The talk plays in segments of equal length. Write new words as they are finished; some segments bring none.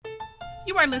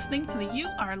You are listening to the You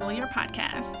Are a Lawyer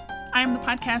podcast. I am the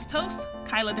podcast host,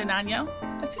 Kyla Denano,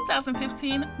 a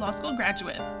 2015 law school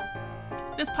graduate.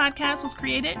 This podcast was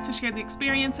created to share the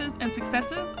experiences and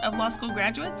successes of law school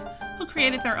graduates who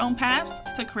created their own paths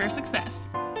to career success.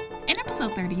 In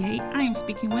episode 38, I am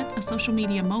speaking with a social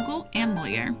media mogul and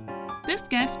lawyer. This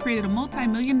guest created a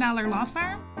multi-million-dollar law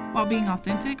firm while being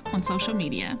authentic on social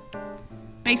media.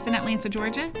 Based in Atlanta,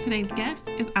 Georgia, today's guest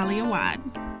is Awad.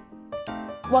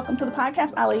 Welcome to the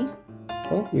podcast, Ali.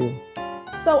 Thank you.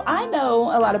 So I know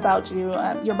a lot about you.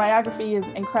 Your biography is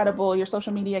incredible. Your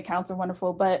social media accounts are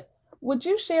wonderful, but would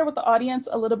you share with the audience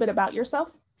a little bit about yourself?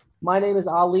 My name is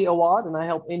Awad, and I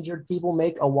help injured people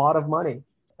make a wad of money.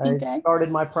 I started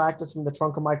my practice from the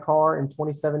trunk of my car in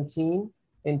 2017.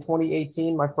 In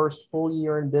 2018, my first full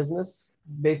year in business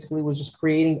basically was just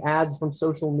creating ads from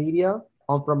social media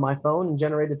from my phone and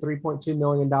generated $3.2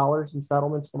 million in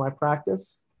settlements for my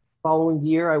practice. Following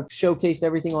year, I showcased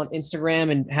everything on Instagram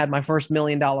and had my first $1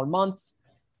 million month.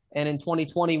 And in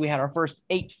 2020, we had our first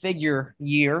 8-figure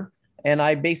year. And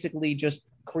I basically just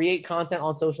create content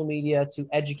on social media to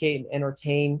educate and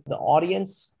entertain the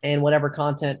audience. And whatever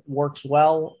content works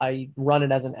well, I run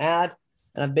it as an ad.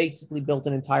 And I've basically built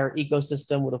an entire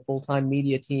ecosystem with a full-time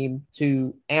media team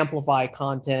to amplify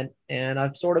content. And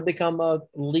I've sort of become a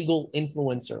legal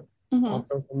influencer on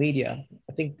social media.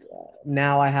 I think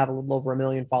now I have a little over 1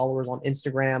 million followers on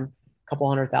Instagram, a couple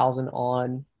 100,000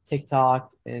 on TikTok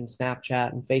and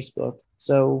Snapchat and Facebook.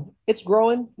 So it's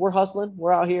growing. We're hustling.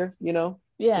 We're out here,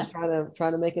 just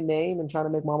trying to make a name and trying to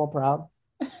make mama proud.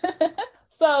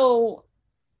 So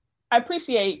I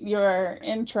appreciate your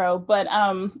intro, but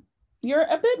you're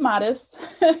a bit modest.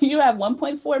 You have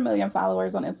 1.4 million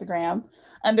followers on Instagram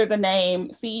under the name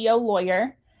CEO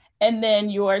Lawyer. And then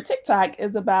your TikTok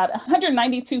is about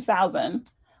 192,000.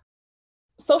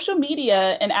 Social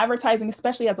media and advertising,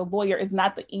 especially as a lawyer, is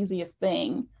not the easiest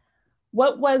thing.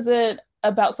 What was it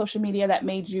about social media that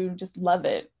made you just love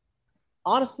it?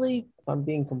 Honestly, if I'm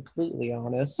being completely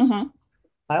honest,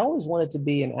 I always wanted to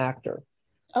be an actor.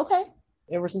 Okay.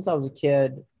 Ever since I was a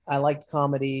kid, I liked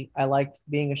comedy. I liked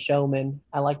being a showman.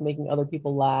 I liked making other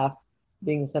people laugh,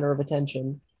 being the center of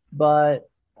attention. But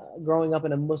growing up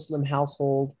in a Muslim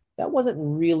household, that wasn't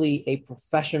really a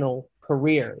professional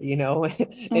career, In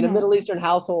a Middle Eastern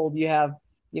household, you have,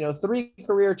 3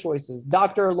 career choices: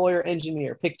 doctor, lawyer,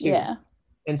 engineer, pick 2. Yeah.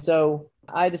 And so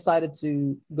I decided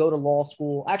to go to law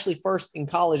school, actually first in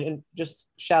college, and just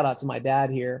shout out to my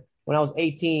dad here. When I was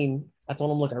 18, I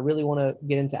told him, look, I really want to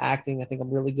get into acting. I think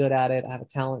I'm really good at it. I have a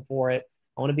talent for it.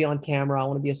 I want to be on camera. I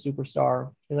want to be a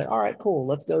superstar. He's like, all right, cool.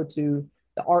 Let's go to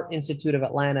the Art Institute of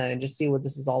Atlanta and just see what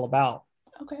this is all about.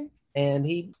 Okay. And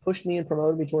he pushed me and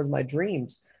promoted me towards my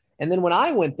dreams. And then when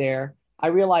I went there, I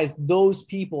realized those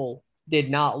people did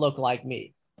not look like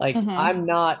me. Like I'm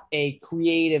not a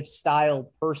creative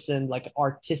style person, like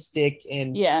artistic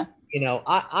and,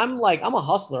 I'm a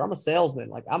hustler. I'm a salesman.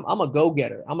 Like I'm a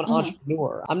go-getter. I'm an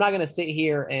entrepreneur. I'm not going to sit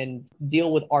here and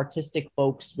deal with artistic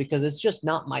folks because it's just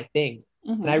not my thing.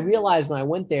 And I realized when I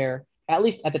went there, at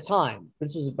least at the time,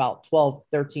 this was about 12,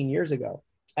 13 years ago,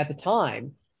 at the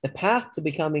time, the path to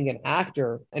becoming an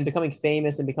actor and becoming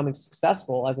famous and becoming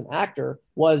successful as an actor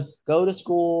was go to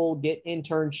school, get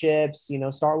internships,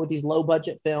 start with these low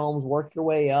budget films, work your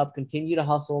way up, continue to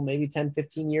hustle, maybe 10,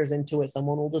 15 years into it,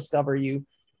 someone will discover you.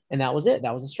 And that was it.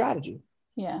 That was a strategy.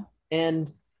 Yeah.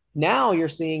 And now you're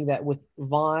seeing that with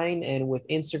Vine and with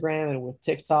Instagram and with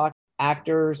TikTok,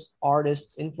 actors,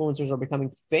 artists, influencers are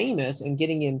becoming famous and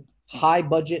getting in high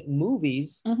budget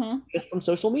movies just from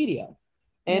social media.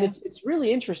 And it's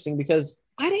really interesting because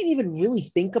I didn't even really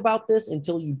think about this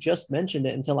until you just mentioned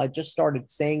it, until I just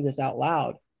started saying this out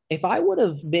loud. If I would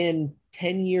have been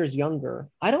 10 years younger,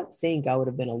 I don't think I would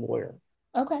have been a lawyer.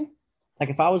 Okay. Like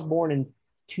if I was born in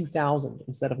 2000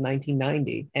 instead of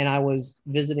 1990 and I was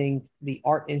visiting the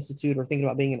Art Institute or thinking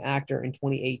about being an actor in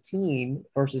 2018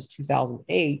 versus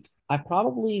 2008, I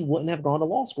probably wouldn't have gone to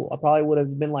law school. I probably would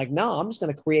have been like, no, I'm just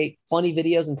going to create funny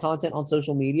videos and content on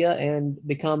social media and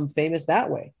become famous that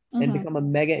way and become a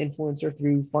mega influencer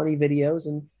through funny videos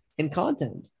and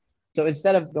content. So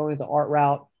instead of going the art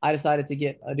route, I decided to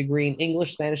get a degree in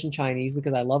English, Spanish, and Chinese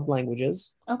because I loved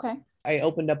languages. Okay. I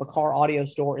opened up a car audio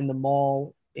store in the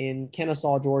mall in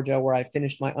Kennesaw, Georgia, where I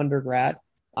finished my undergrad.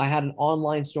 I had an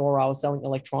online store where I was selling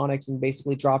electronics and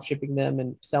basically drop shipping them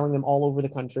and selling them all over the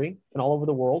country and all over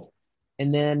the world.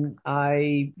 And then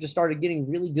I just started getting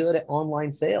really good at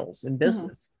online sales and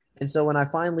business. And so when I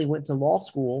finally went to law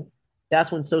school,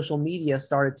 that's when social media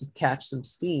started to catch some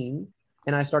steam.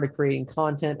 And I started creating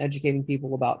content, educating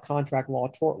people about contract law,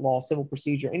 tort law, civil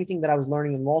procedure, anything that I was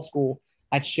learning in law school.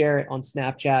 I'd share it on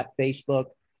Snapchat, Facebook.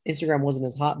 Instagram wasn't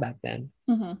as hot back then.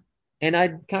 Mm-hmm. And I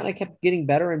kind of kept getting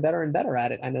better and better and better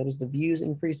at it. I noticed the views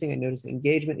increasing. I noticed the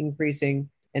engagement increasing.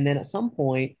 And then at some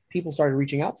point, people started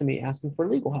reaching out to me asking for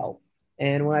legal help.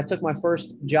 And when I took my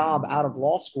first job out of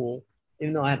law school,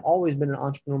 even though I had always been an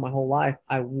entrepreneur my whole life,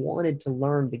 I wanted to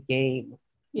learn the game.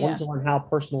 I wanted to learn how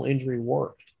personal injury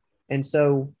worked. And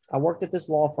so I worked at this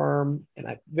law firm, and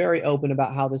I'm very open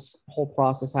about how this whole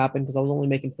process happened because I was only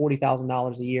making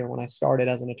 $40,000 a year when I started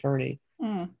as an attorney.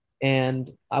 Mm. And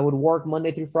I would work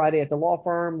Monday through Friday at the law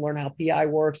firm, learn how PI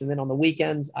works. And then on the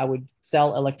weekends, I would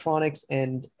sell electronics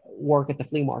and work at the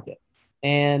flea market.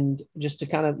 And just to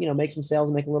kind of, make some sales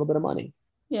and make a little bit of money.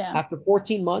 Yeah. After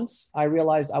 14 months, I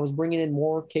realized I was bringing in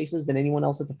more cases than anyone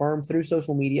else at the firm through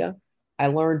social media. I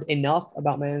learned enough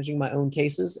about managing my own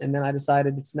cases. And then I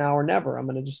decided it's now or never. I'm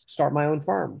going to just start my own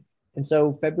firm. And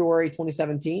so February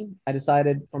 2017, I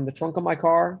decided from the trunk of my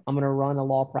car, I'm going to run a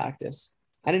law practice.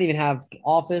 I didn't even have an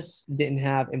office, didn't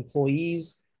have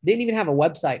employees, didn't even have a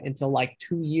website until like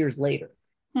 2 years later.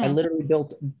 I literally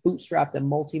bootstrapped a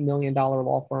multi-million-dollar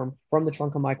law firm from the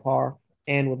trunk of my car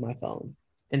and with my phone.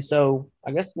 And so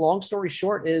I guess long story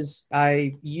short is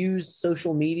I use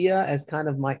social media as kind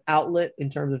of my outlet in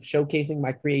terms of showcasing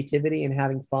my creativity and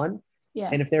having fun. Yeah.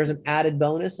 And if there's an added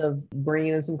bonus of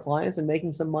bringing in some clients and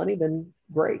making some money, then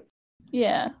great.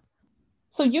 Yeah.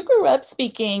 So you grew up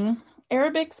speaking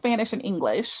Arabic, Spanish, and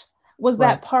English. Was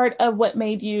that part of what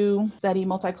made you study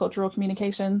multicultural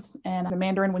communications and the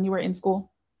Mandarin when you were in school?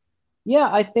 Yeah,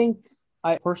 I think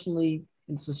I personally,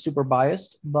 this is super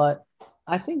biased, but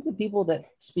I think the people that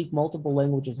speak multiple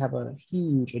languages have a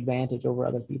huge advantage over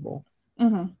other people.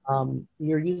 Mm-hmm.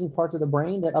 You're using parts of the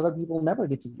brain that other people never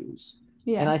get to use.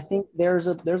 Yeah. And I think there's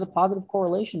a positive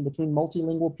correlation between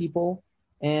multilingual people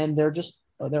and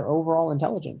their overall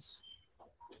intelligence.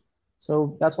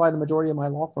 So that's why the majority of my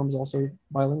law firm is also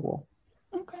bilingual.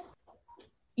 Okay.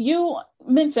 You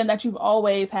mentioned that you've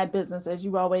always had businesses.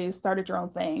 You've always started your own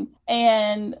thing.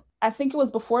 And I think it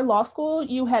was before law school,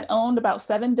 you had owned about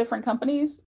 7 different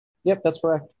companies. Yep, that's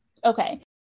correct. Okay.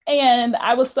 And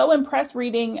I was so impressed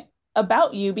reading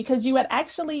about you because you had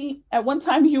actually, at one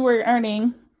time you were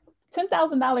earning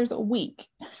 $10,000 a week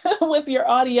with your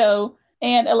audio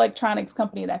and electronics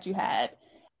company that you had.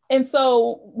 And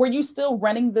so were you still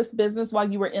running this business while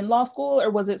you were in law school, or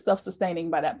was it self-sustaining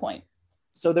by that point?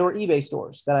 So there were eBay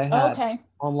stores that I had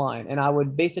online, and I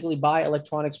would basically buy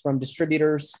electronics from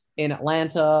distributors in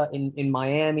Atlanta, in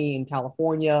Miami, in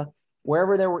California,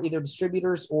 wherever there were either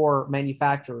distributors or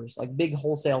manufacturers, like big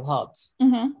wholesale hubs.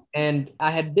 Mm-hmm. And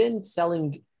I had been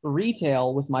selling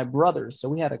retail with my brothers. So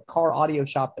we had a car audio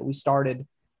shop that we started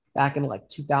back in like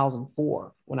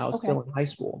 2004 when I was still in high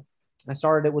school. I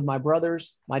started it with my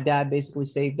brothers. My dad basically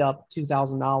saved up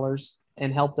 $2,000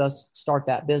 and helped us start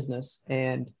that business.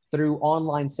 And through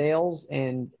online sales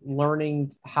and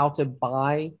learning how to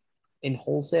buy in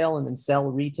wholesale and then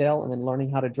sell retail and then learning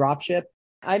how to drop ship,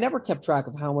 I never kept track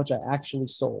of how much I actually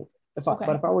sold. But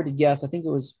if I were to guess, I think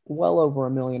it was well over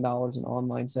 $1 million in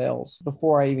online sales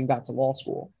before I even got to law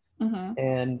school. Mm-hmm.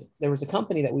 And there was a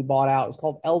company that we bought out. It's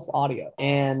called Elf Audio.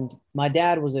 And my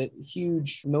dad was a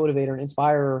huge motivator and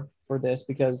inspirer for this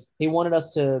because he wanted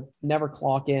us to never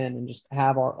clock in and just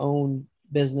have our own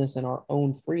business and our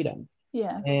own freedom.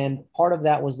 Yeah. And part of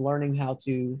that was learning how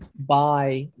to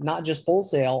buy not just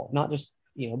wholesale, not just,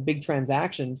 big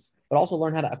transactions, but also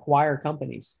learn how to acquire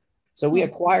companies. So we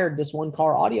acquired this one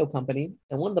car audio company,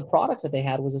 and one of the products that they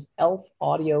had was this Elf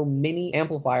Audio mini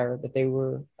amplifier that they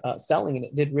were selling, and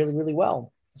it did really, really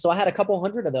well. So I had a couple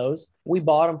hundred of those. We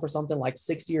bought them for something like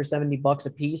 60 or 70 bucks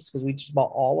a piece because we just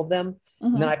bought all of them.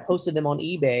 Mm-hmm. And then I posted them on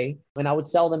eBay, and I would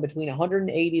sell them between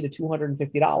 $180 to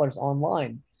 $250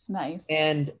 online. Nice.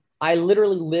 And I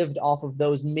literally lived off of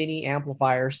those mini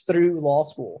amplifiers through law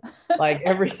school. Like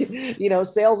every,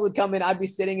 sales would come in. I'd be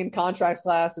sitting in contracts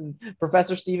class and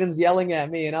Professor Stevens yelling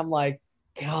at me. And I'm like,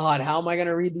 God, how am I going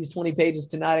to read these 20 pages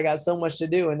tonight? I got so much to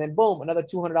do. And then boom, another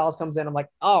 $200 comes in. I'm like,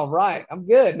 all right, I'm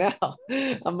good now.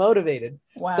 I'm motivated.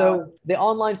 Wow. So the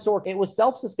online store, it was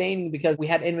self-sustaining because we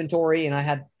had inventory and I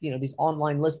had, these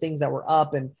online listings that were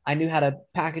up and I knew how to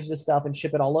package this stuff and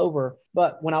ship it all over.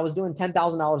 But when I was doing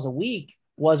 $10,000 a week,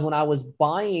 was when I was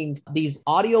buying these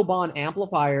Audioban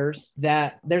amplifiers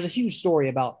that there's a huge story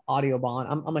about Audioban.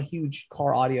 I'm a huge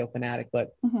car audio fanatic,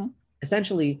 but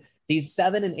essentially these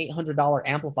 $700 and $800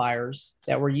 amplifiers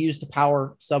that were used to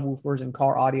power subwoofers and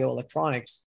car audio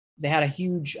electronics, they had a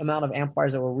huge amount of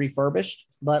amplifiers that were refurbished.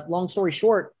 But long story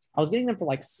short, I was getting them for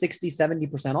like 60,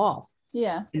 70% off.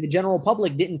 Yeah. And the general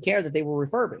public didn't care that they were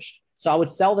refurbished. So I would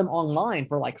sell them online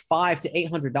for like $500 to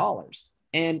 $800.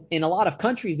 And in a lot of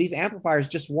countries, these amplifiers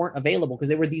just weren't available because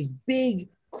they were these big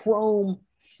chrome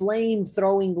flame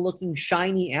throwing looking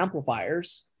shiny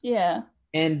amplifiers. Yeah.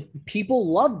 And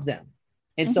people loved them.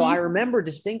 And so I remember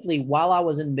distinctly while I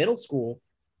was in middle school,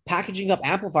 packaging up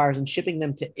amplifiers and shipping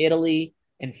them to Italy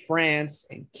and France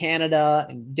and Canada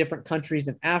and different countries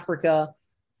in Africa.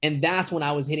 And that's when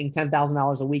I was hitting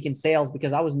 $10,000 a week in sales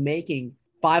because I was making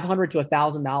 $500 to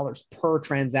 $1,000 per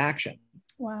transaction.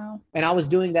 Wow. And I was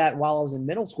doing that while I was in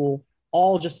middle school,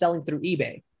 all just selling through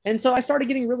eBay. And so I started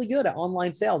getting really good at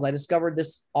online sales. I discovered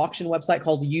this auction website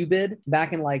called Ubid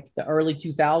back in like the early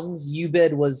 2000s.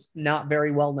 Ubid was not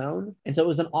very well known. And so it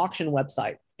was an auction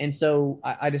website. And so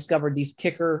I discovered these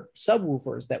kicker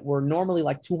subwoofers that were normally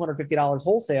like $250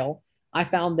 wholesale. I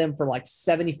found them for like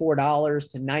 $74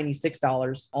 to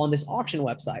 $96 on this auction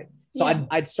website. So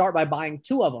I'd start by buying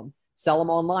 2 of them, sell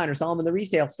them online or sell them in the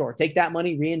retail store, take that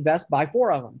money, reinvest, buy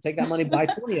 4 of them, take that money, buy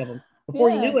 20 of them. Before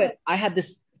you knew it, I had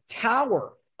this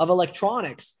tower of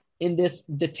electronics in this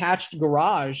detached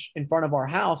garage in front of our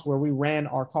house where we ran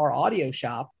our car audio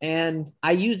shop. And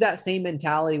I use that same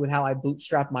mentality with how I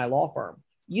bootstrap my law firm.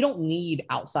 You don't need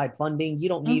outside funding. You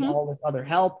don't need all this other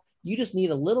help. You just need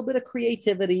a little bit of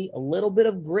creativity, a little bit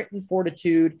of grit and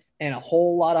fortitude, and a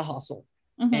whole lot of hustle.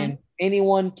 And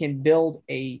anyone can build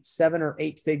a 7 or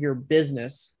 8 figure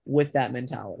business with that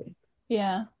mentality.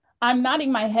 Yeah. I'm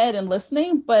nodding my head and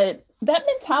listening, but that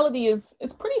mentality is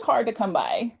pretty hard to come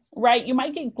by, right? You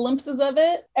might get glimpses of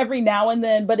it every now and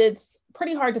then, but it's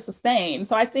pretty hard to sustain.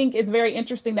 So I think it's very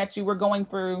interesting that you were going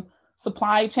through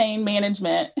supply chain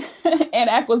management and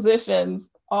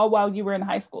acquisitions all while you were in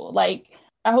high school. Like,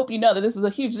 I hope you know that this is a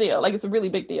huge deal. Like, it's a really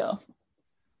big deal.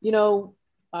 You know,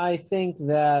 I think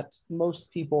that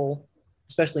most people,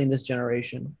 especially in this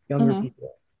generation, younger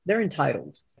people, they're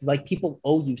entitled. Like, people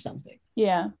owe you something.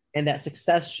 Yeah. And that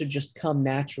success should just come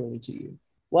naturally to you.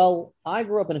 Well, I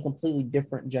grew up in a completely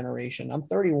different generation. I'm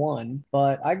 31,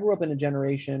 but I grew up in a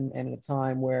generation and in a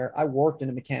time where I worked in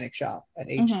a mechanic shop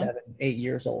at age 7, 8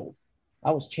 years old.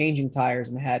 I was changing tires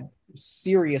and had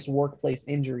serious workplace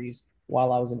injuries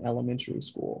while I was in elementary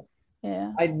school.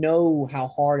 Yeah. I know how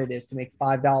hard it is to make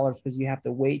 $5 because you have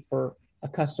to wait for a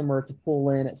customer to pull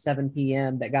in at 7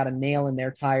 p.m. that got a nail in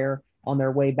their tire on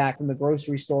their way back from the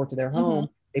grocery store to their home.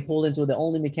 They pulled into the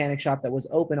only mechanic shop that was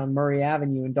open on Murray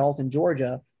Avenue in Dalton,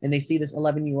 Georgia. And they see this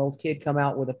 11-year-old kid come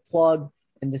out with a plug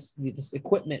and this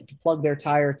equipment to plug their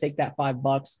tire, take that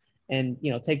 $5 and,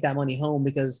 take that money home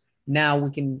because now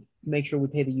we can make sure we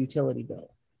pay the utility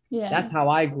bill. Yeah. That's how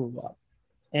I grew up.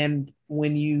 And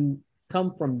when you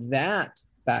come from that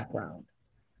background,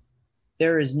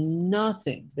 there is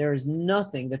nothing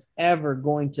that's ever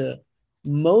going to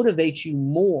motivate you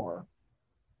more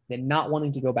than not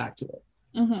wanting to go back to it.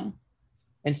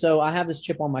 And so I have this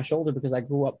chip on my shoulder because I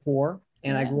grew up poor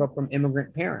and I grew up from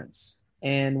immigrant parents.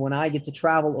 And when I get to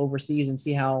travel overseas and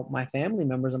see how my family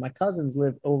members and my cousins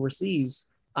live overseas,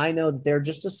 I know that they're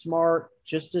just as smart,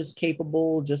 just as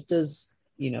capable, just as,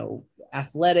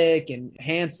 athletic and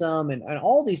handsome and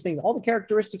all these things, all the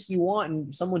characteristics you want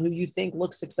in someone who you think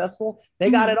looks successful, they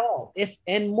got it all, if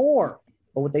and more.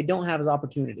 But what they don't have is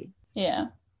opportunity. Yeah.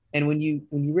 And when you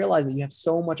realize that you have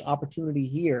so much opportunity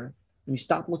here, when you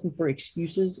stop looking for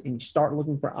excuses and you start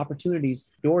looking for opportunities,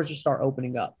 doors just start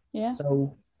opening up. Yeah.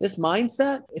 So this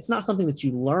mindset, it's not something that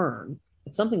you learn.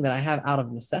 It's something that I have out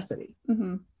of necessity.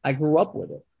 I grew up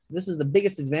with it. This is the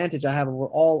biggest advantage I have over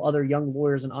all other young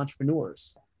lawyers and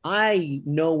entrepreneurs. I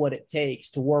know what it takes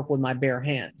to work with my bare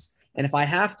hands. And if I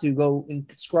have to go and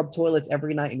scrub toilets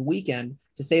every night and weekend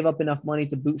to save up enough money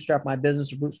to bootstrap my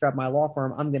business or bootstrap my law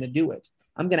firm, I'm going to do it.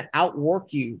 I'm going to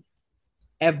outwork you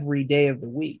every day of the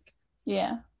week.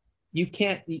 Yeah.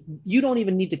 You don't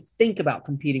even need to think about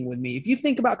competing with me. If you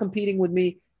think about competing with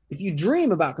me, if you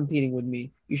dream about competing with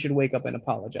me, you should wake up and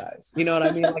apologize. You know what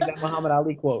I mean? Like that Muhammad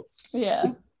Ali quote.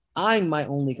 Yeah. I'm my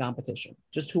only competition,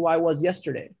 just who I was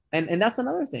yesterday. And that's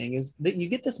another thing is that you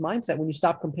get this mindset when you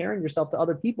stop comparing yourself to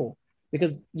other people,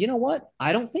 because you know what?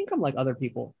 I don't think I'm like other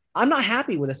people. I'm not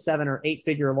happy with a 7 or 8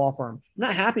 figure law firm. I'm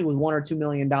not happy with $1 or $2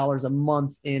 million a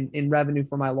month in revenue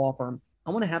for my law firm.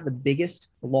 I want to have the biggest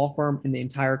law firm in the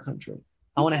entire country.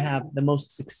 I want to have the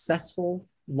most successful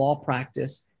law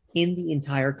practice in the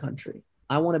entire country.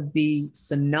 I want to be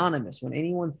synonymous. When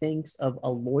anyone thinks of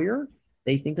a lawyer,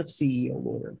 they think of CEO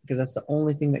lawyer because that's the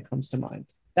only thing that comes to mind.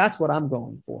 That's what I'm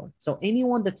going for. So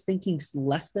anyone that's thinking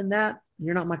less than that,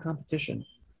 you're not my competition.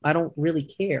 I don't really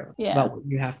care about what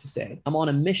you have to say. I'm on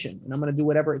a mission and I'm going to do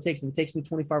whatever it takes. If it takes me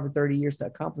 25 or 30 years to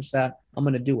accomplish that, I'm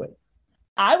going to do it.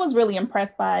 I was really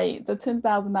impressed by the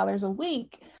 $10,000 a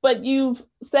week, but you've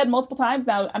said multiple times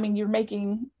now, I mean, you're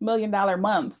making $1 million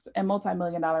months and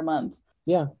multi-million dollar months.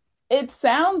 Yeah. It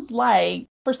sounds like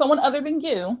for someone other than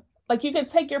you, like you could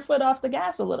take your foot off the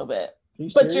gas a little bit,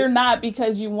 but you're not,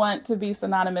 because you want to be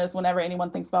synonymous. Whenever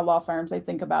anyone thinks about law firms, they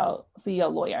think about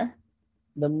CEO lawyer.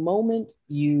 The moment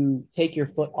you take your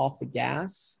foot off the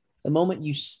gas, the moment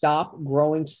you stop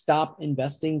growing, stop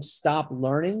investing, stop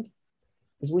learning,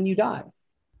 is when you die.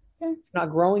 Okay. If you're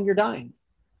not growing, you're dying.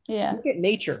 Yeah. Look at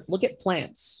nature. Look at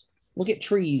plants. Look at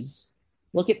trees.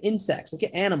 Look at insects. Look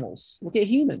at animals. Look at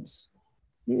humans.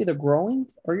 You're either growing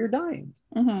or you're dying.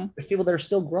 Mm-hmm. There's people that are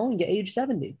still growing at age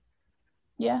 70.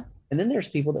 Yeah. And then there's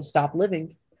people that stop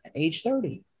living at age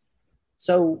 30.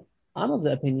 So I'm of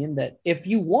the opinion that if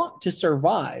you want to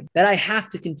survive, that I have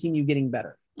to continue getting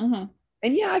better. Mm-hmm.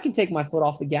 And yeah, I can take my foot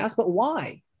off the gas, but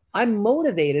why? I'm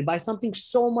motivated by something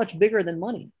so much bigger than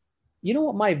money. You know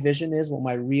what my vision is, what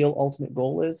my real ultimate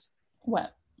goal is?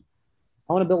 What?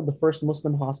 I want to build the first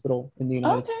Muslim hospital in the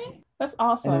United States. Okay, that's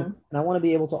awesome. And I want to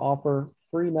be able to offer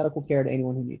free medical care to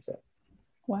anyone who needs it.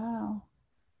 Wow.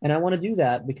 And I want to do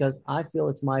that because I feel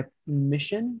it's my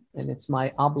mission and it's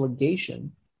my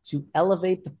obligation to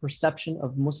elevate the perception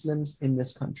of Muslims in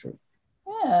this country.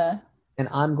 Yeah. And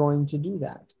I'm going to do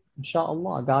that.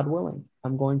 Inshallah, God willing,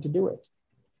 I'm going to do it.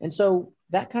 And so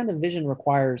that kind of vision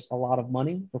requires a lot of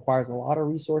money, requires a lot of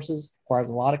resources, requires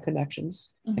a lot of connections,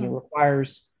 and it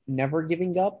requires never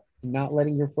giving up and not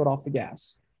letting your foot off the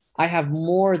gas. I have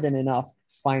more than enough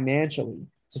financially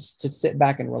to sit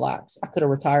back and relax. I could have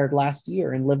retired last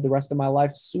year and lived the rest of my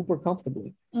life super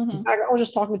comfortably. In fact, I was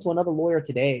just talking to another lawyer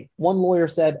today. One lawyer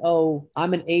said, oh,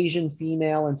 I'm an Asian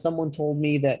female. And someone told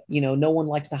me that, no one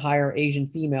likes to hire Asian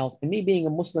females. And me being a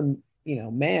Muslim,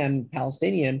 man,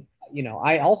 Palestinian,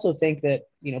 I also think that,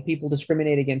 people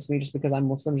discriminate against me just because I'm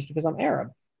Muslim, just because I'm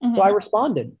Arab. So I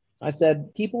responded. I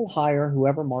said, people hire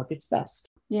whoever markets best.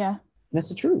 Yeah. And that's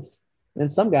the truth.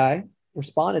 And some guy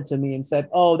responded to me and said,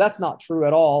 oh, that's not true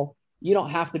at all. You don't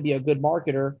have to be a good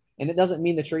marketer. And it doesn't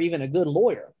mean that you're even a good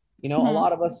lawyer. A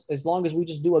lot of us, as long as we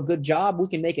just do a good job, we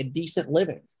can make a decent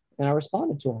living. And I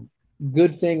responded to him,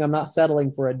 good thing I'm not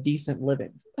settling for a decent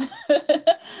living.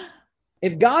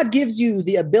 If God gives you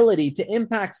the ability to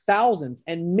impact thousands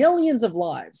and millions of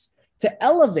lives, to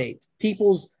elevate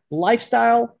people's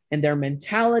lifestyle and their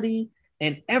mentality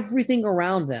and everything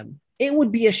around them, it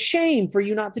would be a shame for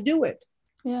you not to do it.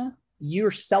 Yeah.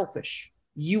 You're selfish.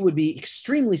 You would be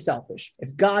extremely selfish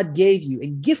if God gave you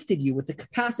and gifted you with the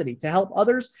capacity to help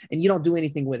others and you don't do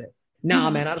anything with it. Nah,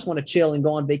 man, I just want to chill and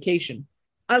go on vacation.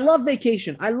 I love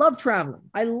vacation. I love traveling.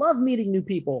 I love meeting new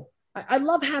people. I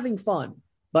love having fun,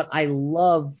 but I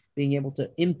love being able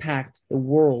to impact the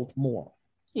world more.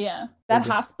 Yeah, that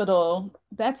hospital,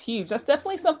 that's huge. That's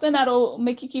definitely something that'll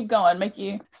make you keep going, make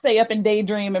you stay up and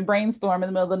daydream and brainstorm in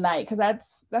the middle of the night, because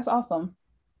that's awesome.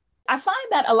 I find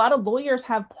that a lot of lawyers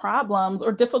have problems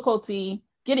or difficulty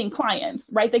getting clients,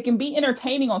 right? They can be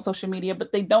entertaining on social media,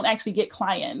 but they don't actually get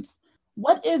clients.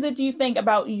 What is it, do you think,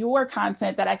 about your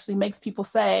content that actually makes people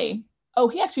say, oh,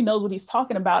 he actually knows what he's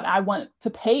talking about. I want to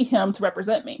pay him to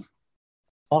represent me?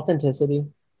 Authenticity.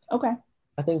 Okay.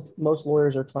 I think most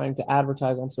lawyers are trying to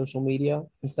advertise on social media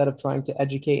instead of trying to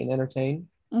educate and entertain.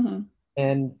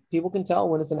 And people can tell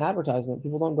when it's an advertisement.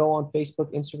 People don't go on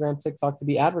Facebook, Instagram, TikTok to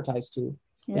be advertised to.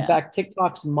 In fact,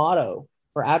 TikTok's motto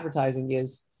for advertising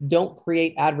is don't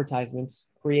create advertisements,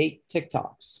 create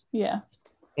TikToks. Yeah.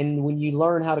 And when you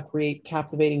learn how to create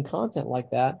captivating content like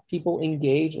that, people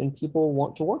engage and people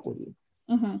want to work with you.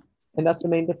 And that's the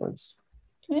main difference.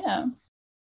 Yeah.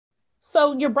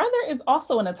 So your brother is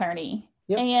also an attorney.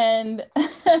 Yep. And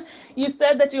you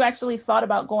said that you actually thought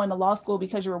about going to law school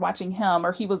because you were watching him,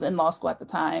 or he was in law school at the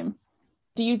time.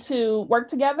 Do you two work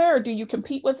together, or do you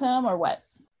compete with him, or what?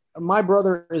 My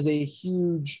brother is he's a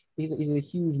huge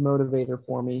motivator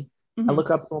for me. I look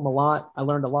up to him a lot. I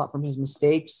learned a lot from his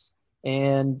mistakes,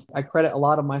 and I credit a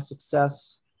lot of my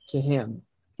success to him.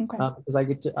 Okay.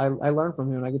 Because I learn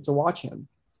from him. I get to watch him.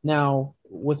 Now,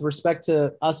 with respect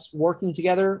to us working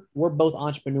together, we're both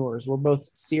entrepreneurs. We're both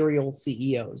serial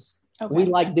CEOs. Okay. We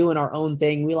like doing our own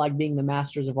thing. We like being the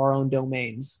masters of our own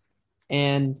domains.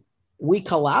 And we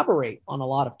collaborate on a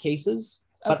lot of cases.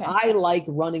 But I like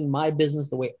running my business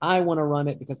the way I want to run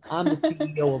it because I'm the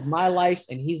CEO of my life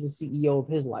and he's the CEO of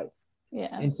his life.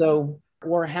 Yeah. And so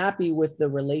we're happy with the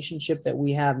relationship that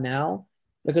we have now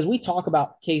because we talk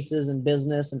about cases and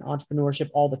business and entrepreneurship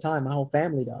all the time. My whole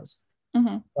family does.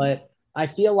 But I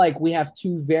feel like we have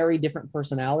two very different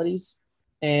personalities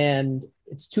and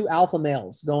it's two alpha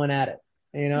males going at it.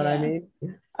 You know what I mean?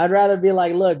 I'd rather be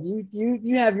like, look,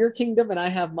 you have your kingdom and I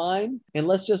have mine. And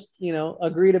let's just,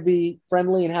 agree to be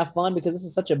friendly and have fun, because this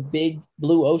is such a big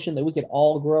blue ocean that we could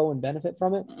all grow and benefit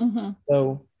from it. Mm-hmm.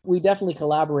 So we definitely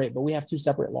collaborate, but we have two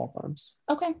separate law firms.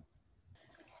 Okay.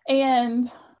 And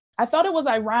I thought it was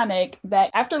ironic that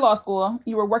after law school,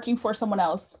 you were working for someone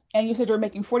else and you said you're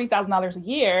making $40,000 a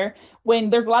year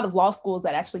when there's a lot of law schools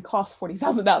that actually cost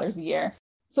 $40,000 a year.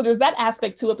 So there's that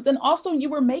aspect to it, but then also you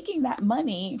were making that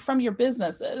money from your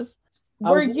businesses.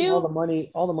 All the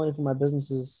money from my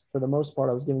businesses, for the most part,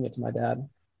 I was giving it to my dad.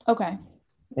 Okay.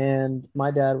 And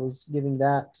my dad was giving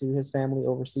that to his family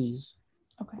overseas.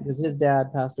 Okay. Because his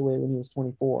dad passed away when he was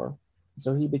 24.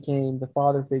 So he became the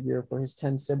father figure for his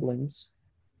 10 siblings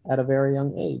at a very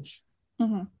young age.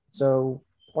 Mm-hmm. So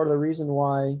part of the reason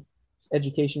why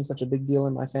education is such a big deal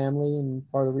in my family, and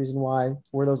part of the reason why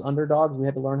we're those underdogs, we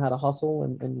had to learn how to hustle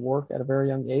and work at a very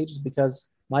young age, is because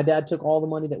my dad took all the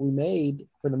money that we made,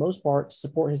 for the most part, to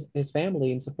support his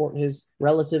family and support his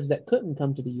relatives that couldn't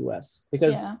come to the U.S.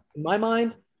 Because in my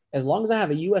mind, as long as I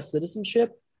have a U.S.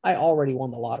 citizenship, I already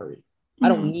won the lottery. I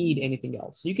don't need anything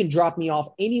else. You can drop me off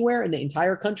anywhere in the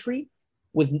entire country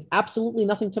with absolutely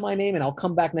nothing to my name, and I'll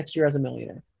come back next year as a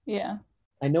millionaire. Yeah.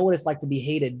 I know what it's like to be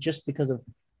hated just because of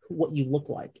what you look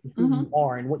like and who you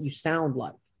are and what you sound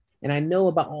like. And I know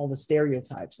about all the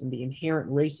stereotypes and the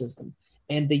inherent racism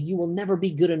and the you will never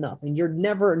be good enough and you're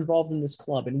never involved in this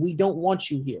club and we don't want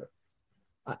you here.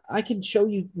 I can show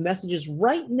you messages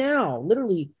right now.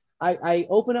 Literally, I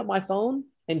open up my phone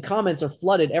and comments are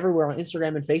flooded everywhere on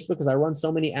Instagram and Facebook because I run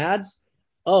so many ads.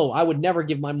 Oh, I would never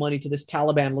give my money to this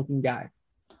Taliban looking guy.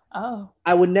 Oh,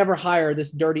 I would never hire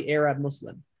this dirty Arab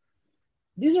Muslim.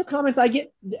 These are comments I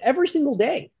get every single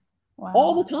day,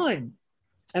 all the time.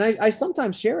 And I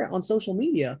sometimes share it on social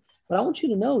media, but I want you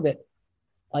to know that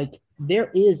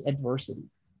there is adversity.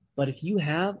 But if you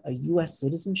have a U.S.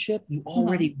 citizenship, you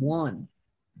already won.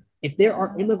 If there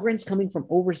are immigrants coming from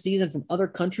overseas and from other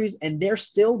countries and they're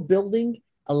still building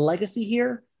a legacy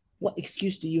here, what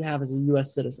excuse do you have as a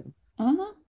U.S. citizen?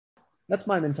 That's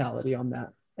my mentality on that.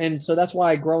 And so that's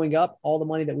why growing up, all the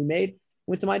money that we made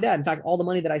went to my dad. In fact, all the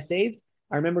money that I saved,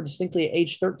 I remember distinctly at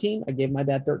age 13, I gave my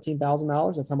dad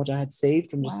 $13,000. That's how much I had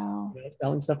saved from just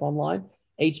selling stuff online.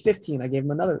 Age 15, I gave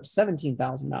him another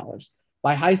 $17,000.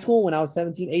 By high school, when I was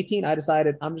 17, 18, I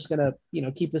decided I'm just going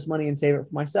to, keep this money and save it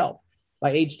for myself.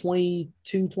 By age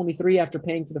 22, 23, after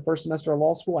paying for the first semester of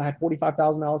law school, I had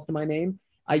 $45,000 to my name.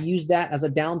 I used that as a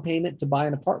down payment to buy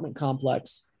an apartment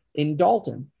complex in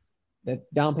Dalton. The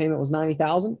down payment was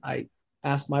 $90,000. I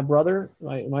asked my brother,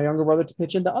 my younger brother, to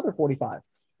pitch in the other $45,000.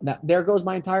 There goes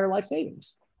my entire life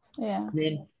savings. Yeah.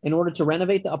 Then in order to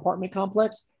renovate the apartment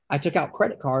complex, I took out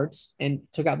credit cards and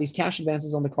took out these cash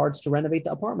advances on the cards to renovate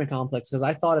the apartment complex. Because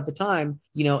I thought at the time,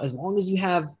 as long as you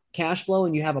have cash flow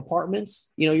and you have apartments,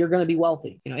 you're going to be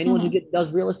wealthy. Anyone who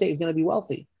does real estate is going to be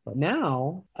wealthy. But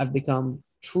now I've become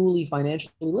truly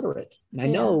financially literate. And I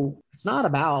know it's not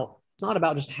about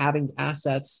just having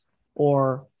assets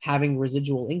or having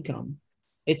residual income.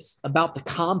 It's about the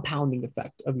compounding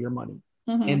effect of your money.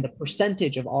 And the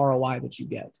percentage of ROI that you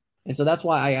get. And so that's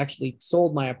why I actually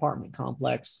sold my apartment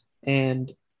complex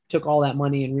and took all that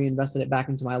money and reinvested it back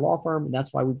into my law firm. And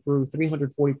that's why we grew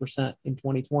 340% in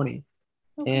 2020.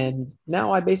 And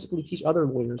now I basically teach other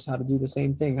lawyers how to do the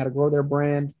same thing, how to grow their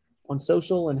brand on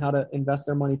social and how to invest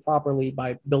their money properly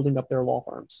by building up their law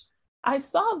firms. I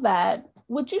saw that.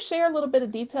 Would you share a little bit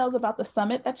of details about the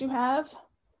summit that you have?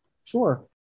 Sure.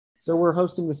 So we're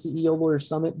hosting the CEO Lawyer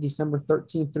Summit December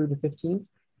 13th through the 15th.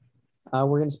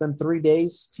 We're going to spend 3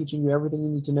 days teaching you everything you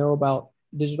need to know about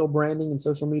digital branding and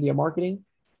social media marketing.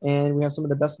 And we have some of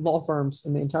the best law firms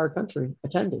in the entire country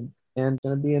attending. And it's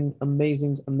going to be an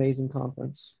amazing, amazing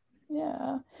conference.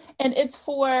 Yeah. And it's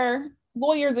for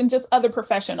lawyers and just other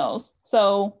professionals.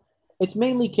 So it's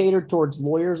mainly catered towards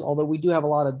lawyers, although we do have a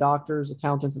lot of doctors,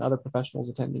 accountants, and other professionals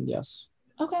attending, yes.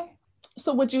 Okay.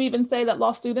 So would you even say that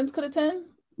law students could attend?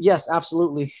 Yes,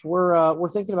 absolutely. We're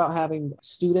thinking about having a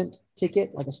student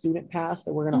ticket, like a student pass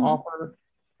that we're going to offer.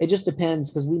 It just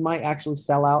depends because we might actually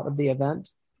sell out of the event.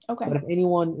 Okay. But if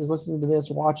anyone is listening to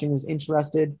this, watching, is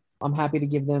interested, I'm happy to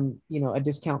give them, a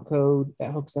discount code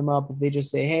that hooks them up. If they just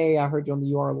say, hey, I heard you on the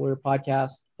You Are a Lawyer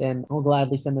podcast, then I'll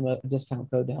gladly send them a discount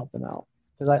code to help them out.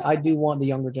 Because I do want the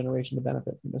younger generation to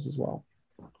benefit from this as well.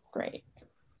 Great.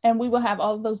 And we will have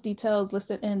all of those details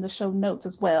listed in the show notes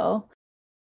as well.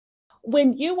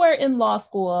 When you were in law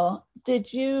school,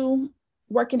 did you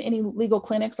work in any legal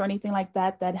clinics or anything like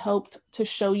that helped to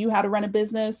show you how to run a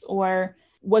business, or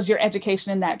was your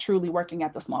education in that truly working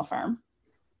at the small firm?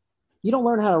 You don't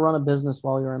learn how to run a business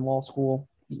while you're in law school.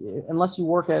 unless you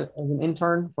work as an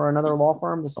intern for another law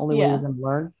firm, that's the only way you're Yeah. going to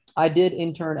learn. I did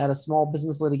intern at a small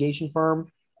business litigation firm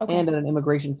Okay. and at an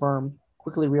immigration firm.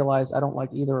 Quickly realized I don't like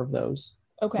either of those.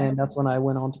 Okay. And that's when I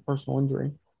went on to personal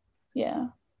injury. Yeah.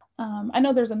 I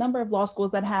know there's a number of law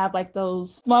schools that have like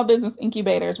those small business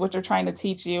incubators, which are trying to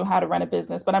teach you how to run a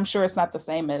business, but I'm sure it's not the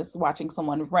same as watching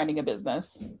someone running a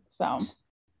business. So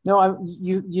No,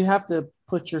 you have to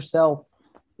put yourself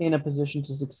in a position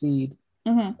to succeed.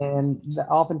 And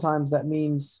oftentimes that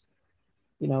means,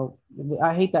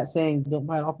 I hate that saying, don't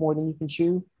bite off more than you can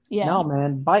chew. yeah. No,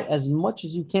 man, bite as much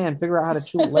as you can, figure out how to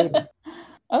chew it later.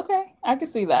 Okay, I can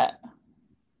see that.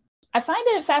 I find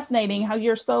it fascinating how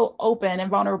you're so open and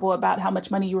vulnerable about how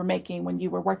much money you were making when you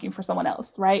were working for someone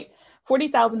else, right?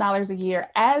 $40,000 a year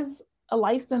as a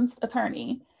licensed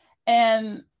attorney.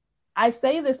 And I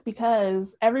say this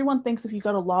because everyone thinks if you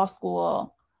go to law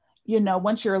school,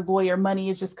 once you're a lawyer, money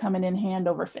is just coming in hand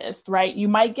over fist, right? You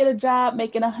might get a job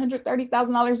making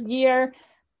 $130,000 a year,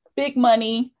 big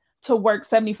money to work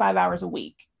 75 hours a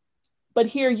week. But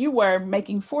here you were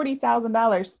making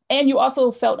 $40,000 and you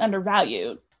also felt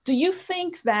undervalued. Do you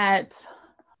think that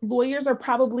lawyers are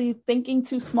probably thinking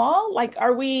too small? Like,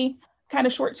 are we kind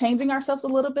of shortchanging ourselves a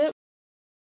little bit?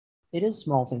 It is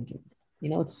small thinking.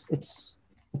 It's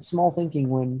small thinking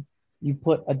when you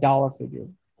put a dollar figure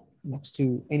next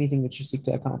to anything that you seek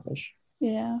to accomplish.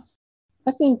 Yeah.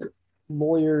 I think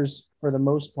lawyers, for the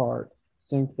most part,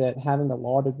 think that having a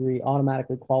law degree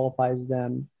automatically qualifies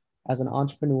them as an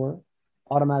entrepreneur,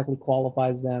 automatically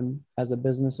qualifies them as a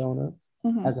business owner,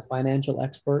 as a financial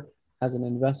expert, as an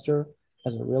investor,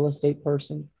 as a real estate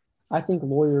person. I think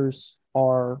lawyers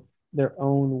are their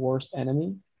own worst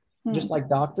enemy, just like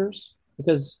doctors,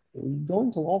 because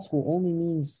going to law school only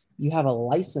means you have a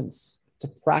license to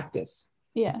practice.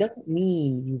 Yeah. It doesn't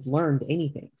mean you've learned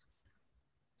anything.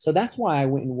 So that's why I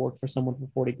went and worked for someone for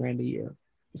 40 grand a year,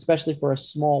 especially for a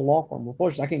small law firm. Well,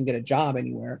 fortunately, I couldn't get a job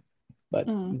anywhere. But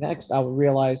next, I would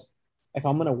realize if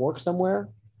I'm going to work somewhere,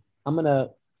 I'm going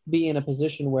to be in a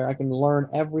position where I can learn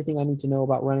everything I need to know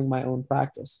about running my own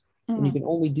practice. And you can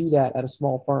only do that at a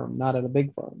small firm, not at a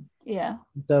big firm. Yeah.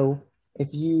 So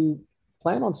if you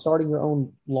plan on starting your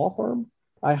own law firm,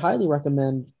 I highly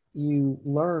recommend you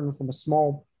learn from a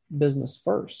small business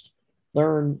first.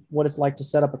 Learn what it's like to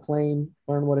set up a claim,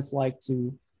 learn what it's like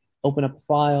to open up a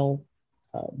file,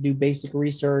 do basic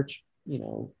research,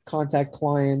 contact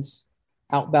clients,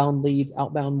 outbound leads,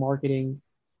 outbound marketing,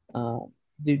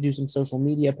 do some social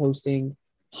media posting,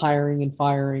 hiring and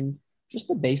firing, just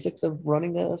the basics of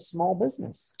running a small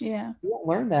business. Yeah. You won't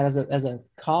learn that as a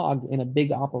cog in a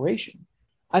big operation.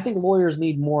 I think lawyers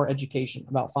need more education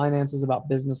about finances, about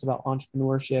business, about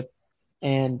entrepreneurship.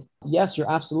 And yes, you're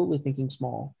absolutely thinking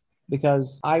small,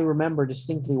 because I remember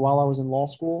distinctly while I was in law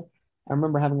school, I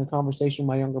remember having a conversation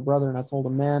with my younger brother, and I told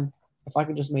him, man, if I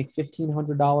could just make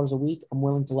 $1,500 a week, I'm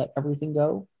willing to let everything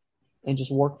go and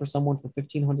just work for someone for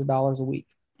 $1,500 a week.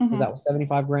 Because that was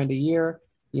 75 grand a year,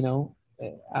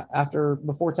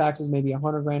 before taxes, maybe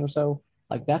 100 grand or so.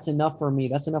 Like, that's enough for me.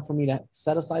 That's enough for me to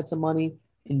set aside some money,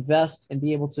 invest, and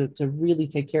be able to really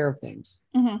take care of things.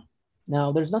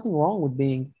 Now, there's nothing wrong with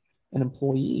being an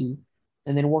employee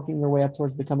and then working your way up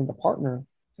towards becoming a partner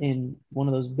in one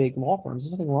of those big law firms.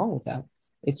 There's nothing wrong with that.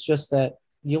 It's just that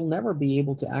you'll never be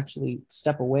able to actually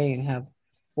step away and have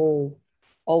full,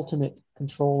 ultimate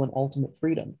control and ultimate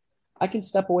freedom. I can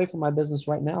step away from my business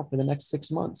right now for the next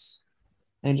 6 months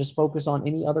and just focus on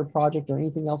any other project or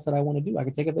anything else that I want to do. I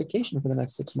could take a vacation for the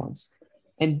next 6 months.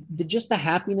 And just the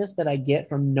happiness that I get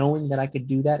from knowing that I could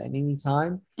do that at any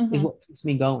time is what keeps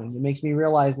me going. It makes me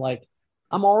realize, like,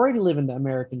 I'm already living the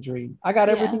American dream. I got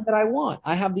everything that I want.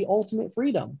 I have the ultimate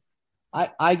freedom.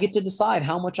 I get to decide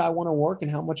how much I want to work and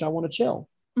how much I want to chill.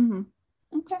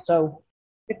 Okay. So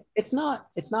it's not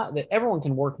that everyone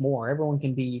can work more. Everyone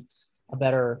can be a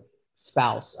better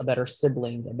spouse, a better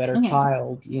sibling, a better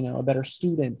child, a better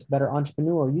student, a better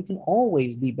entrepreneur. You can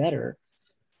always be better.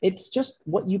 It's just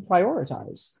what you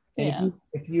prioritize. And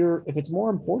if it's more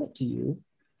important to you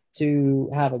to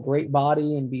have a great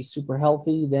body and be super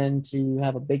healthy than to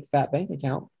have a big fat bank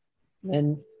account,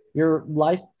 then your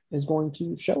life is going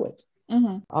to show it.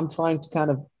 I'm trying to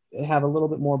kind of have a little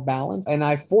bit more balance, and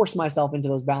I force myself into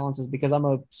those balances because I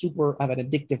have an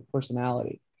addictive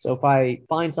personality. So if I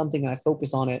find something and I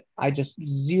focus on it, I just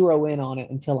zero in on it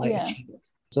until I achieve it.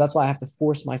 So that's why I have to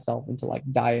force myself into like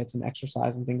diets and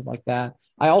exercise and things like that.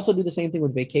 I also do the same thing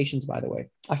with vacations, by the way.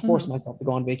 I force myself to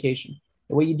go on vacation.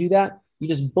 The way you do that, you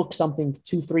just book something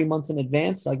 2-3 months in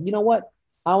advance. Like, you know what?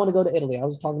 I want to go to Italy. I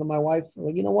was talking to my wife,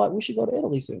 like, you know what? We should go to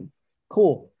Italy soon.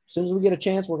 Cool. As soon as we get a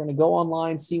chance, we're going to go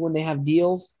online, see when they have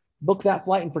deals, book that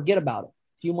flight and forget about it.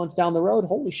 few months down the road,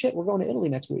 holy shit, we're going to Italy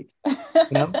next week.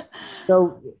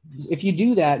 So if you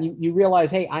do that, you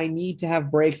realize, hey, I need to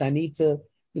have breaks. I need to,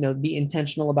 be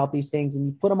intentional about these things, and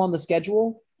you put them on the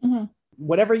schedule. Mm-hmm.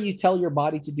 Whatever you tell your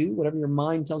body to do, whatever your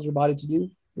mind tells your body to do,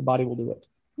 your body will do it.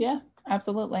 Yeah,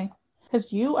 absolutely.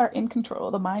 Because you are in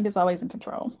control. The mind is always in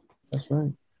control. That's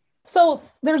right. So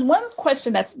there's one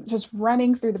question that's just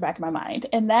running through the back of my mind,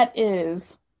 and that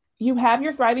is, you have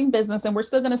your thriving business, and we're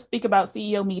still going to speak about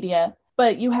CEO Media,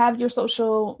 but you have your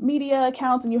social media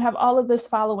accounts and you have all of this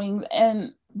following.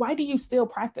 And why do you still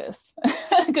practice?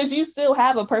 Because you still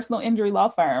have a personal injury law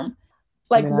firm.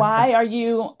 Like, why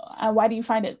do you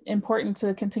find it important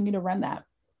to continue to run that?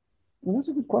 Well, that's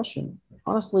a good question.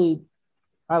 Honestly,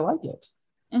 I like it.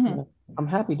 Mm-hmm. I'm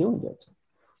happy doing it.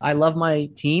 I love my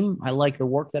team. I like the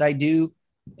work that I do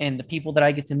and the people that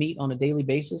I get to meet on a daily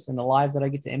basis and the lives that I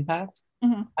get to impact.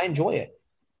 Mm-hmm. I enjoy it.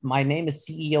 My name is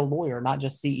CEO Lawyer, not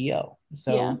just CEO.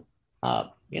 So,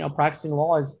 practicing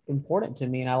law is important to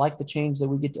me, and I like the change that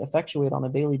we get to effectuate on a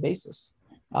daily basis.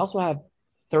 I also have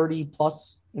 30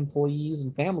 plus employees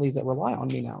and families that rely on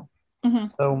me now. Mm-hmm.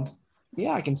 So,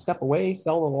 I can step away,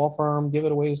 sell the law firm, give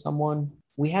it away to someone.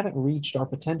 We haven't reached our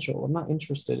potential. I'm not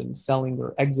interested in selling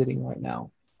or exiting right now.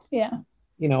 Yeah.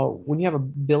 When you have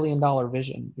 $1 billion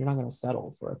vision, you're not going to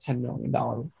settle for a $10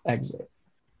 million exit.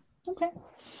 Okay.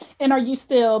 And are you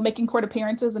still making court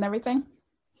appearances and everything?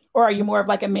 Or are you more of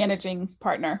like a managing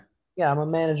partner? Yeah, I'm a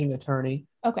managing attorney.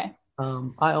 Okay.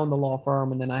 I own the law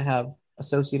firm, and then I have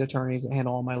associate attorneys that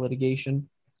handle all my litigation.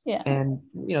 Yeah. And,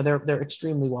 they're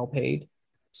extremely well paid.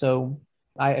 So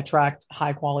I attract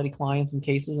high quality clients and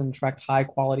cases and attract high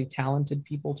quality talented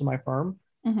people to my firm.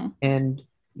 Mm-hmm. And,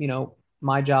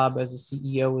 my job as a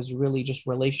CEO is really just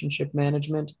relationship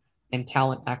management and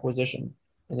talent acquisition,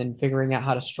 and then figuring out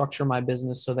how to structure my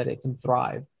business so that it can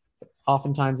thrive.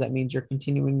 Oftentimes that means you're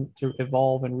continuing to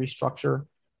evolve and restructure.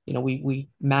 We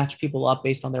match people up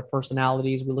based on their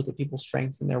personalities. We look at people's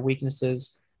strengths and their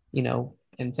weaknesses,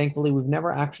 and thankfully we've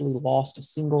never actually lost a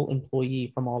single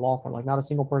employee from our law firm. Like, not a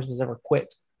single person has ever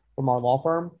quit from our law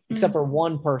firm, except for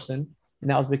one person. And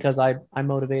that was because I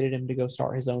motivated him to go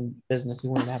start his own business. He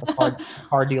wanted to have a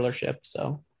car dealership.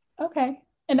 So. Okay.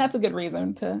 And that's a good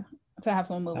reason to have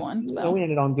someone move on. So we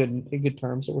ended on good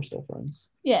terms, so we're still friends.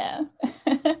 Yeah.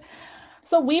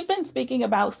 So we've been speaking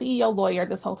about CEO Lawyer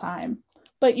this whole time,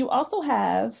 but you also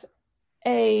have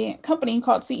a company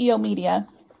called CEO Media,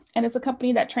 and it's a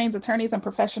company that trains attorneys and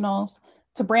professionals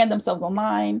to brand themselves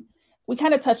online. We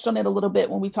kind of touched on it a little bit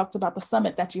when we talked about the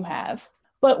summit that you have,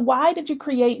 but why did you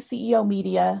create CEO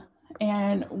Media,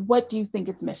 and what do you think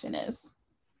its mission is?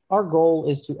 Our goal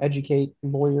is to educate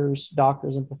lawyers,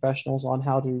 doctors, and professionals on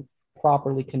how to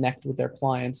properly connect with their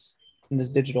clients in this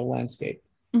digital landscape.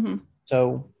 Mm-hmm.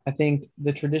 So I think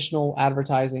the traditional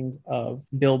advertising of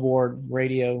billboard,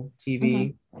 radio, TV,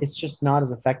 mm-hmm. it's just not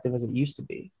as effective as it used to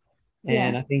be.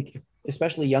 And I think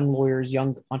especially young lawyers,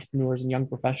 young entrepreneurs, and young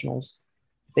professionals,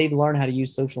 if they learn how to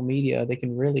use social media, they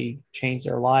can really change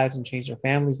their lives and change their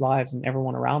families' lives and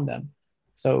everyone around them.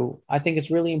 So I think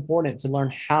it's really important to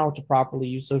learn how to properly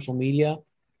use social media.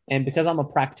 And because I'm a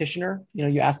practitioner,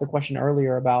 you asked the question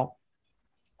earlier about,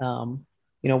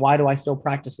 why do I still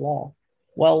practice law?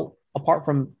 Well, apart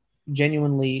from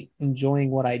genuinely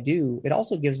enjoying what I do, it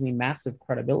also gives me massive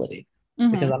credibility,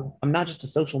 mm-hmm. because I'm not just a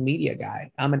social media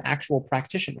guy. I'm an actual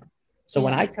practitioner. So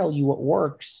when I tell you what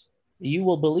works, you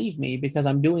will believe me because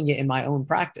I'm doing it in my own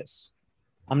practice.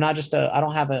 I'm not just I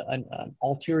don't have an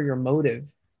ulterior motive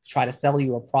to try to sell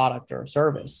you a product or a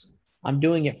service. I'm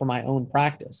doing it for my own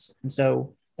practice. And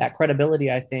so that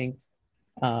credibility, I think,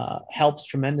 helps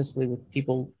tremendously with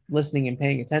people listening and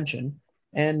paying attention,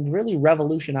 and really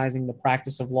revolutionizing the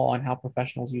practice of law and how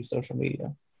professionals use social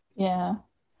media. Yeah.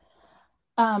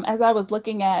 As I was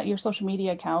looking at your social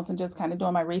media accounts and just kind of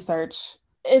doing my research,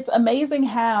 it's amazing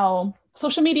how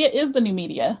social media is the new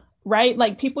media, right?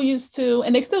 Like, people used to,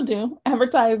 and they still do,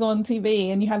 advertise on TV,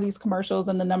 and you have these commercials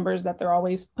and the numbers that they're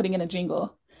always putting in a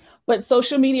jingle. But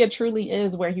social media truly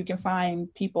is where you can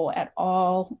find people at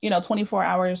all, 24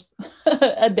 hours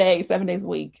a day, 7 days a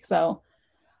week. So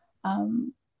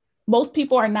most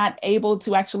people are not able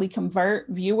to actually convert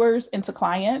viewers into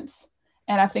clients.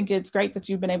 And I think it's great that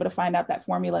you've been able to find out that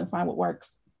formula and find what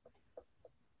works.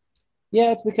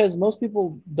 Yeah, it's because most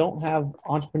people don't have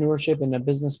entrepreneurship and a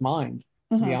business mind,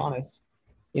 to mm-hmm. be honest.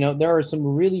 There are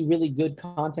some really, really good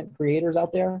content creators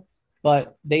out there,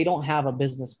 but they don't have a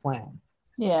business plan.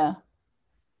 Yeah.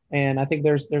 And I think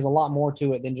there's a lot more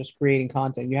to it than just creating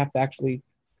content. You have to actually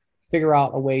figure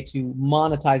out a way to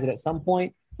monetize it at some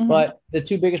point. Mm-hmm. But the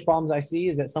two biggest problems I see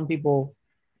is that some people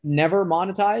never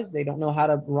monetize. They don't know how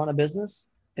to run a business.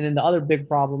 And then the other big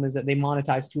problem is that they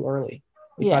monetize too early.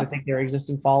 They try to take their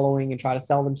existing following and try to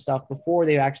sell them stuff before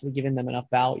they've actually given them enough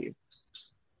value.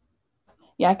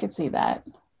 Yeah, I could see that.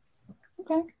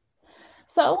 Okay.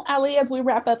 So, Ali, as we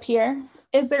wrap up here,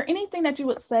 is there anything that you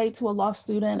would say to a law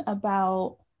student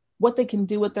about what they can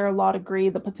do with their law degree,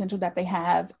 the potential that they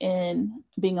have in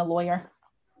being a lawyer?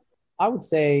 I would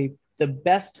say the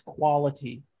best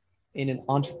quality in an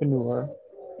entrepreneur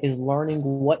is learning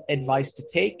what advice to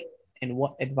take and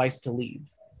what advice to leave.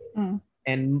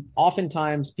 And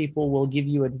oftentimes people will give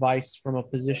you advice from a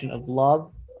position of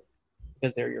love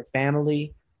because they're your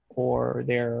family or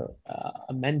they're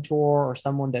a mentor or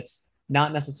someone that's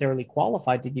not necessarily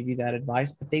qualified to give you that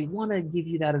advice, but they want to give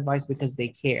you that advice because they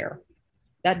care.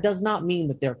 That does not mean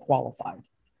that they're qualified.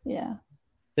 Yeah.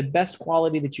 The best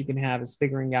quality that you can have is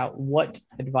figuring out what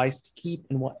advice to keep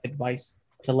and what advice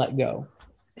to let go.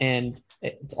 And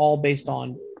it's all based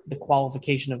on the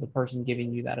qualification of the person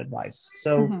giving you that advice.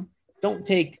 So don't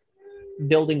take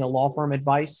building a law firm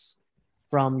advice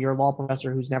from your law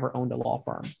professor who's never owned a law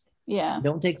firm. Yeah.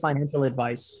 Don't take financial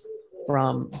advice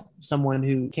from someone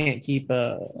who can't keep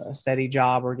a steady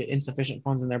job or get insufficient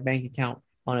funds in their bank account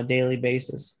on a daily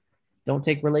basis. Don't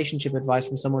take relationship advice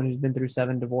from someone who's been through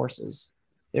 7 divorces.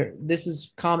 This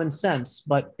is common sense,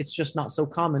 but it's just not so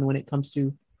common when it comes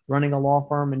to running a law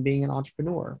firm and being an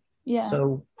entrepreneur. Yeah.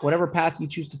 So whatever path you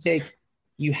choose to take,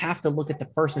 you have to look at the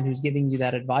person who's giving you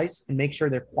that advice and make sure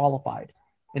they're qualified.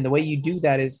 And the way you do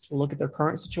that is look at their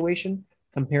current situation,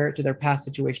 compare it to their past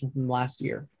situation from last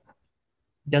year.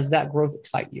 Does that growth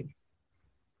excite you?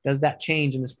 Does that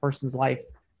change in this person's life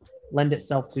lend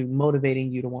itself to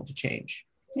motivating you to want to change?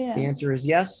 Yeah. The answer is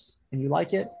yes, and you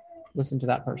like it, listen to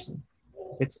that person.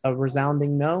 If it's a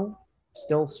resounding no,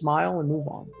 still smile and move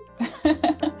on.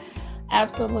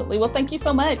 Absolutely. Well, thank you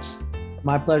so much.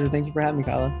 My pleasure. Thank you for having me,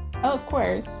 Kyla. Oh, of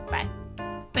course. Bye.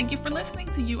 Thank you for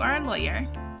listening to You Are a Lawyer.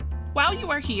 While you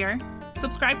are here,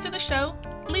 subscribe to the show,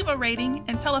 leave a rating,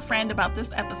 and tell a friend about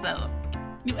this episode.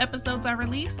 New episodes are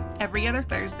released every other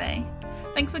Thursday.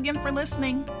 Thanks again for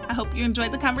listening. I hope you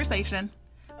enjoyed the conversation.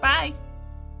 Bye.